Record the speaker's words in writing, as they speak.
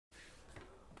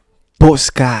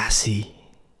Boskasi.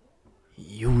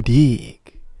 You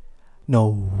dig?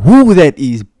 Now who that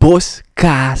is?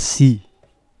 Boskasi.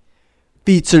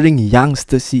 Featuring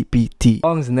youngster CPT.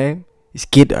 Song's name is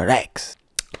Kid Rex.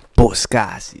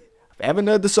 Boskasi. I haven't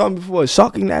heard the song before.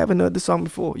 Shockingly, I haven't heard the song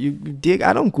before. You dig?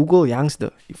 I don't Google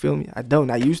youngster. You feel me? I don't.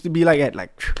 I used to be like at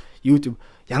YouTube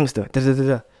youngster. Da, da, da,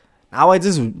 da. Now I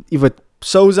just, if it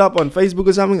shows up on Facebook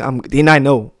or something, then I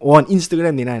know. Or on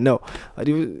Instagram, then I know. But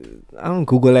I don't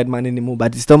Google that man anymore.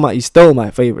 But it's still my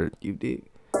favorite. You dig?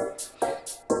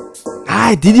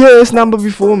 I did hear this number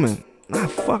before, man. Nah,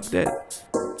 fuck that.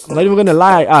 I'm not even gonna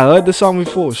lie. I heard the song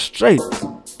before. Straight.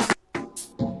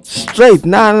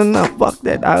 Nah, fuck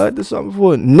that. I heard the song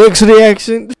before. Next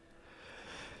reaction.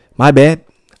 My bad.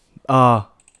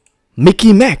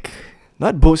 Micky Mack.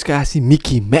 Not Boskasi,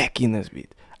 Micky Mack in this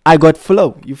beat. I got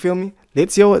flow. You feel me?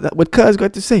 Let's hear what Cuz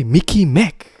got to say. Micky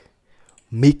Mack.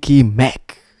 Micky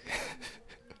Mack.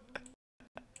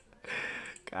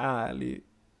 Kali.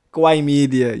 Kwai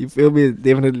Media. You feel me?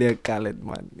 Definitely a Khaled,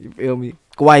 man. You feel me?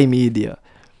 Kwai Media.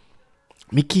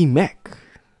 Micky Mack.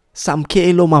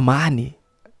 Samkelo Mamani.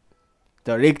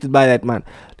 Directed by that man.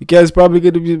 The guy's probably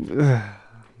going to be...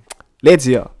 Let's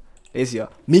hear.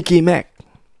 Micky Mack.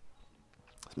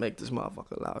 Let's make this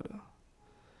motherfucker louder.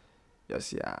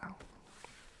 Yes, yeah.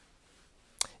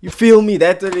 You feel me?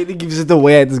 That already gives it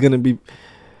away. It's going to be...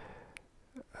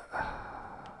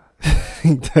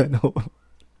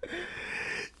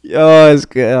 Yo, it's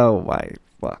good. Oh my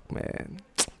fuck, man.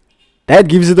 That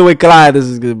gives it away. Clyde, this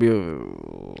is going to be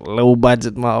a low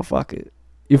budget motherfucker.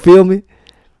 You feel me?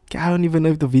 I don't even know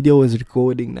if the video is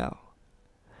recording now.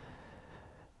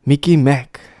 Micky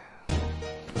Mack.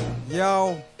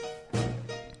 Yo.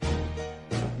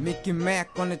 Micky Mack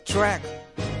on the track.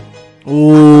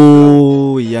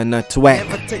 Ooh, you're not twat.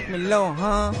 Never take me low,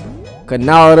 huh?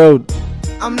 Canal Road.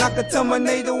 I'm like a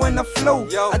Terminator when I flow.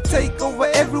 I take over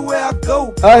everywhere I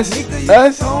go. Us.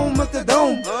 Home at the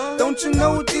dome. Don't you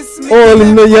know this? All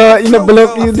in the yard, in the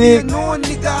block you did. No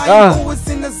nigga, I always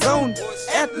in the zone.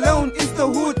 At lone is the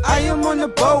hood, I am on the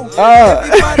bow.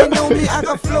 Everybody know me, I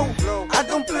got flow. I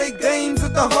don't play games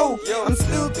with the hoe. I'm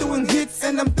still doing hits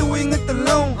and I'm doing it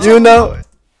alone. You know,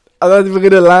 I'm not even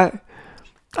gonna lie.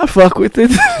 I fuck with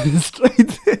it.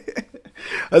 Straight.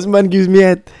 This man gives me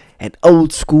an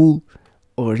old school,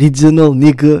 original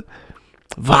nigga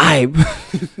vibe.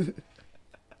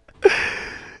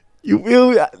 You feel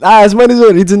me? This man is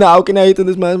original. How can I hate on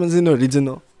this man? This man is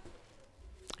original.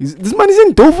 This man is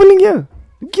in Doveling here.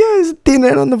 Yeah, he's 10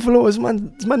 right on the floor. This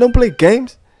man don't play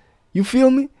games. You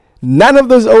feel me? None of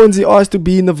those Owens he asked to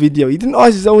be in the video. He didn't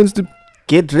ask his Owens to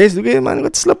get dressed. Look at him, man.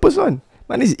 Got slippers on.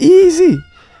 Man, it's easy.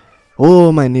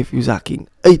 Oh, my nephew's hacking.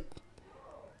 8.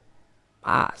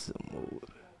 Awesome.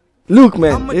 Look,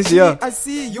 man. It's here. I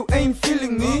see you ain't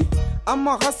feeling me. I'm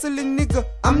a hustling nigga.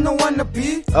 I'm no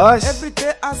wannabe. Every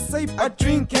day I say I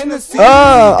drink Hennessy.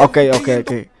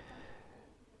 Okay.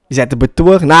 Is that the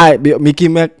betoog? Nah, Micky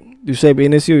Mack. You say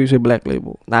Hennessy or you say Black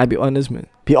Label? Nah, be honest, man.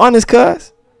 Be honest,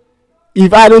 cuz.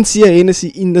 If I don't see a Hennessy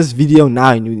in this video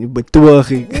now, you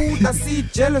betoog. I see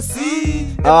jealousy.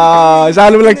 It's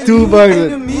all like 2 bucks.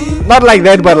 Not like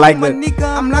that, but like that.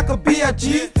 I'm like a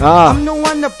B.I.G. I'm no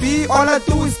wannabe. All I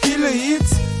do is kill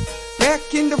hits.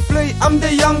 Back in the fray, I'm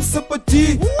the young super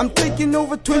T. I'm taking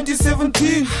over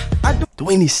 2017.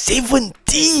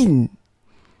 2017.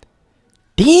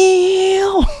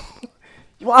 Damn.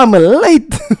 I'm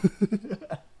late.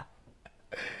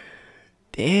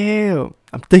 Damn.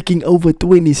 I'm taking over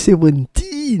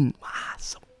 2017.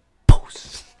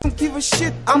 Don't give a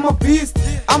shit, I'm a beast.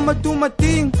 I'ma do my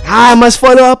thing. I must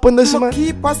follow up on this, man.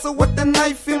 Keep hustle with the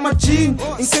knife in my jean.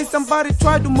 In case somebody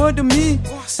try to murder me,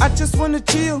 I just wanna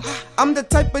chill. I'm the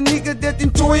type of nigga that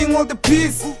enjoying all the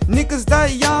peace. Niggas die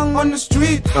young on the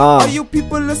street. Are you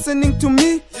people listening to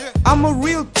me? I'm a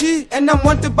real G and I'm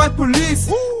wanted by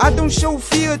police. I don't show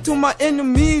fear to my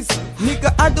enemies.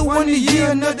 Nigga, I don't wanna hear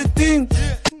another thing.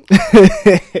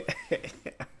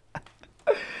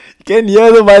 You can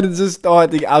hear the man just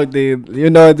starting out there. You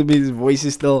know what I mean? His voice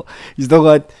is still, he's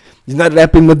not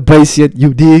rapping with bass yet.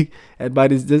 You dig? And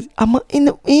but it's just, I'm in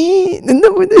the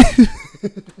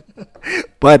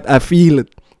but I feel it.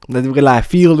 Not even I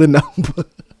feel the number.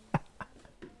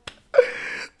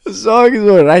 The song is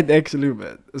alright, actually,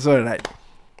 man. It's alright.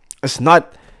 It's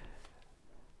not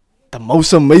the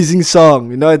most amazing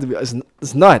song, you know what I mean?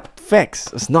 It's not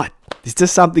facts. It's not. There's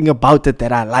just something about it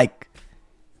that I like.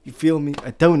 You feel me?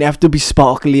 I don't have to be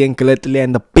sparkly and glittery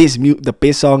and the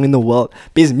best song in the world,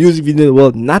 best music video in the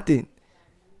world. Nothing.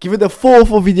 Give it a 4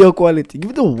 for video quality.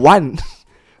 Give it a 1.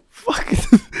 Fuck it.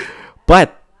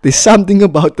 But there's something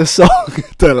about the song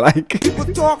that I like. People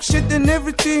talk shit and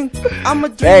everything. I'ma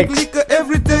drink liquor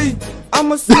every day.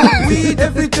 I'ma smoke weed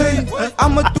every day.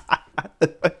 I'ma do.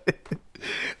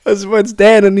 That's what's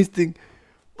that on this thing.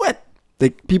 What?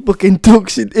 Like, people can talk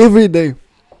shit every day.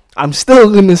 I'm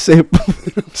still gonna say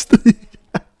I'm still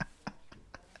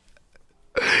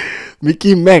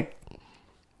Mickey Mack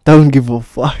don't give a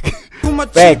fuck. Do my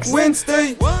Facts. chick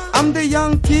Wednesday. I'm the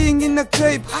young king in the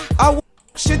cape. I walk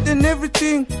shit and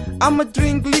everything. I'ma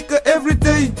drink liquor every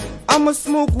day. I'ma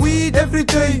smoke weed every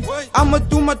day. I'ma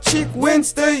do my chick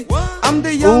Wednesday. I'm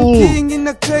the young king in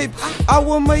the cape. I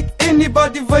will make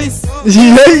anybody face.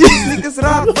 Niggas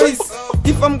rock face.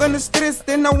 If I'm gonna stress,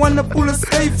 then I wanna pull a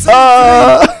escape.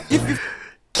 If you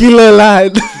Killer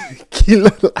line.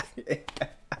 Killer line.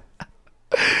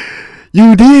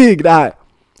 You dig that?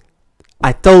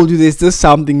 I told you there's just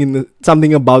something in the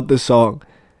something about the song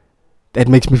that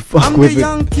makes me fuck I'm with the it.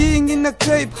 young king in the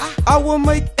cape. I will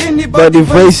make anybody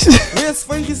face. Where's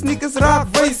face niggas rock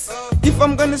face. If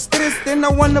I'm gonna stress, then I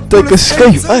wanna pull Take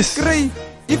escape us.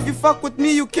 If you fuck with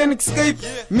me, you can't escape.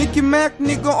 Mickey Mack,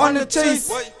 nigga on the chase.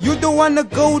 You don't wanna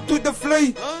go to the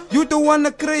flay. You don't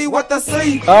wanna cray what I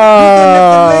say. You don't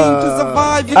have the lane to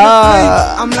survive in the flay.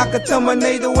 I'm like a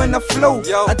Terminator when I flow.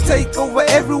 I take over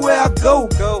everywhere I go.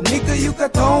 Nigga, you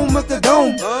got home at the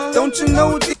dome. Don't you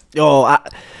know this? Yo,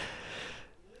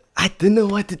 I don't know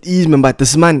what it is, man, but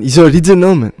this man is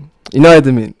original, man. You know what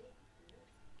I mean?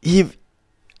 If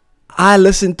I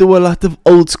listen to a lot of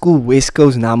old school West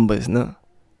Coast numbers, no?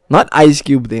 Not Ice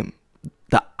Cube them.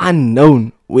 The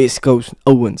unknown West Coast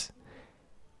Owens.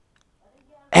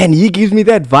 And he gives me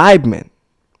that vibe, man.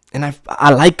 And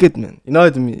I like it, man. You know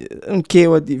what I mean? I don't care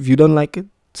what if you don't like it.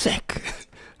 Sick.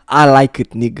 I like it,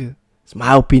 nigga. It's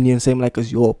my opinion, same like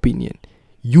as your opinion.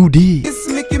 You did. It's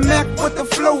Mickey Mack with the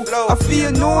flow. I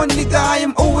feel no nigga, I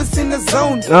am always in the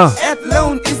zone. At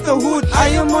lone is the hood, I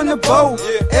am on the bow.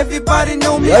 Everybody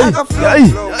know me, I got flow.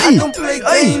 I don't play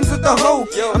games with the hoe.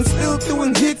 I'm still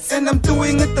doing hits and I'm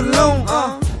doing it alone.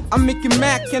 I'm Mickey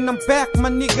Mack and I'm back, my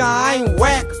nigga, I ain't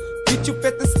whack. Bitch, you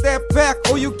better step back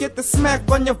or you get the smack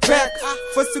on your back.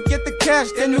 First you get the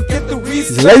cash, then you get the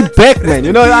respect. Laid back, man.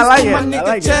 You know I like it. I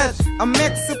like it. I'm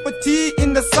Max Tea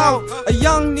in the south. A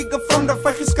young nigga from the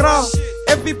Vakjeskraal.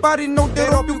 Everybody know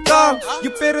they're up you down.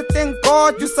 You better thank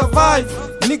God you survive.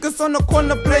 Niggas on the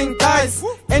corner playing dice.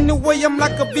 Anyway, I'm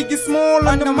like a Biggie Small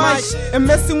on the mic. And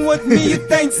messing with me,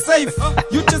 it ain't safe.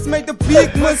 You just made a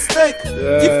big mistake.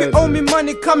 If you owe me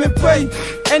money, come and pay.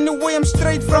 Anyway, I'm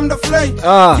straight from the flay.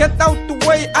 Get out the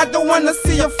way, I don't wanna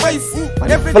see your face.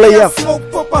 Every day I smoke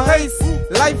purple haze.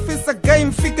 Life is a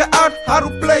game, figure out how to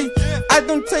play. I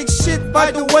don't take shit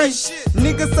by the way.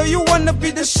 Nigga, so you wanna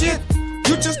be the shit.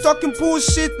 You just talking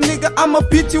bullshit, nigga, I'ma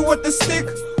beat you with the stick.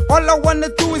 All I wanna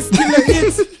do is kill a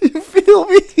hit. You feel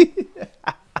me?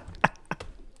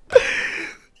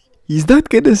 He's not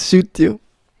gonna shoot you.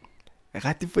 Hij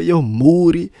gaat niet van jou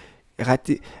moerie. Hij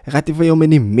gaat niet van jou met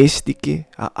die mystieke.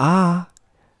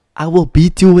 I will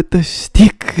beat you with the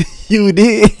stick. You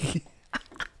did.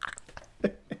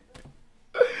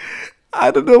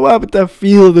 I don't know why, but I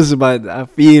feel this, man. I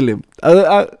feel him.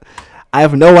 I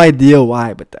have no idea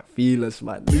why, but I feel this,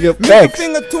 man. Middle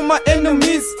finger to my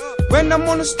enemies. When I'm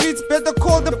on the streets, better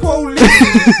call the police.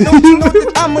 Don't you know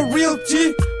that I'm a real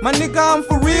G? My nigga, I'm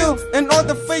for real. And all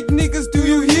the fake niggas, do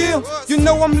you hear? You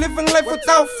know I'm living life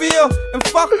without fear. And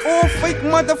fuck all fake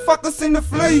motherfuckers in the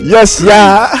flame. Yes,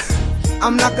 yeah.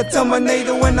 I'm like a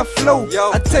Terminator when I flow.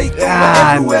 I take over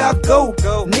everywhere I go.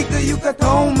 Nigga, you got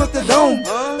home at the dome.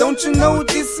 Don't you know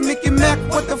this Mickey Mack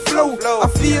with the flow? I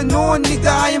fear no nigga,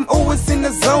 I am always in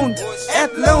the zone.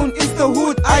 At lone is the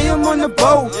hood, I am on the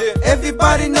bow.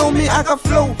 Everybody know me, I got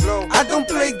flow. I don't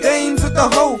play games with the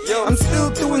hoe. I'm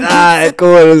still doing Ik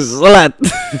hoor een slat.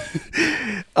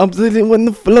 I'm still on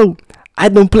the flow. I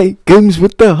don't play games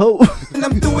with the hoe. And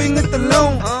I'm doing it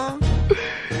alone.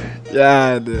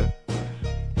 Ja,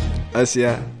 us,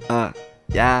 yeah.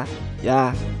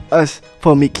 Yeah. Us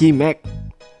for Mickey Mack.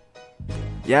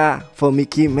 Yeah, for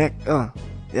Mickey Mack.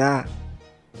 Yeah.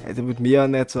 Hij put me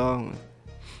on that song.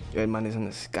 That man is on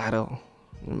the scuttle.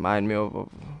 Remind me of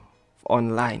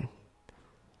online.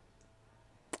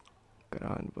 Get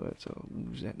on, but so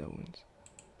who's that Owens?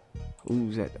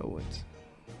 Who's that Owens?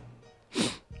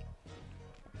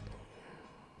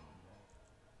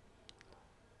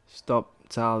 Stop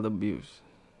child abuse.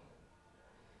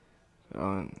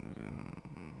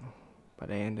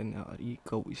 Brandon,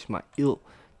 Rico, Ismail,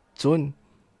 John,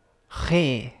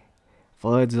 G,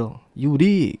 Virgil, you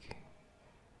dig.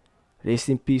 Rest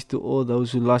in peace to all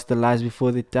those who lost their lives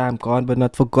before their time, gone but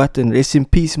not forgotten. Rest in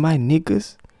peace, my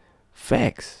niggas.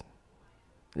 Facts.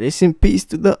 Rest in peace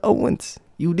to the Owens.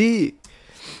 You dig?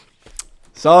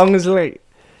 Song is like,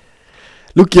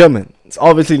 look here, man. It's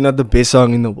obviously not the best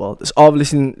song in the world. It's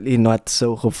obviously not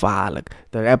so gevaarlijk.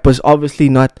 The rapper's obviously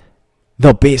not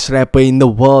the best rapper in the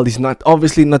world. He's not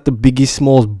obviously not the Biggest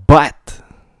Smalls, but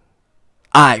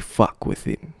I fuck with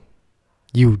him.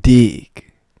 You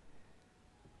dig?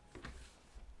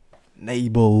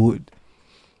 Neighborhood.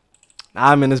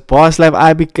 Nah, man, it's boss life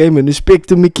I became, and respect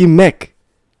to Micky Mack.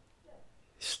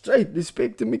 Straight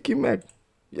respect to Micky Mack.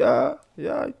 Yeah,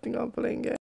 I think I'm playing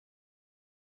game.